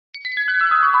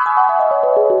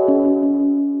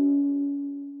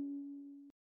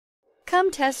Come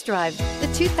test drive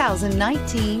the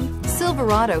 2019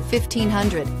 Silverado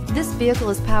 1500. This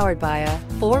vehicle is powered by a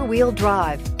 4-wheel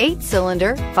drive,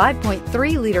 8-cylinder,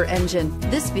 5.3-liter engine.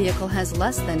 This vehicle has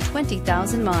less than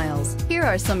 20,000 miles. Here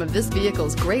are some of this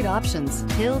vehicle's great options: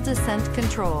 hill descent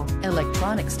control,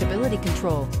 electronic stability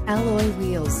control, alloy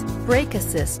wheels, brake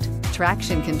assist,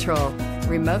 traction control,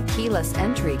 remote keyless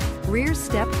entry, rear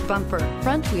step bumper,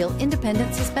 front wheel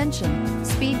independent suspension,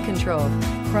 speed control,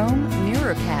 chrome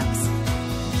mirror caps.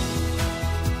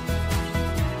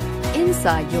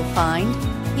 Inside you'll find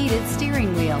heated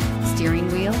steering wheel,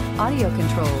 audio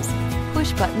controls,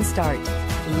 push button start,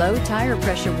 low tire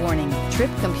pressure warning, trip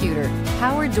computer,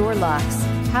 power door locks,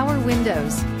 power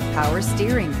windows, power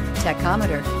steering,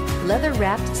 tachometer, leather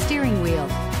wrapped steering wheel.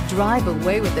 Drive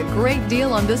away with a great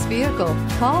deal on this vehicle.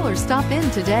 Call or stop in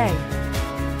today.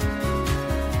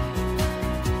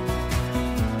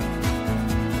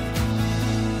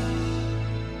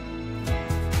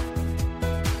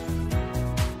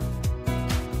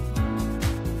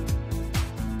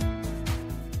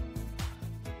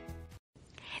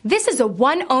 This is a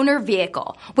one-owner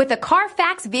vehicle with a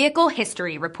CARFAX Vehicle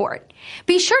History Report.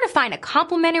 Be sure to find a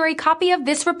complimentary copy of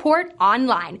this report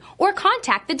online or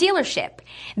contact the dealership.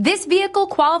 This vehicle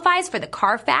qualifies for the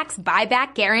CARFAX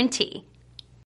Buyback Guarantee.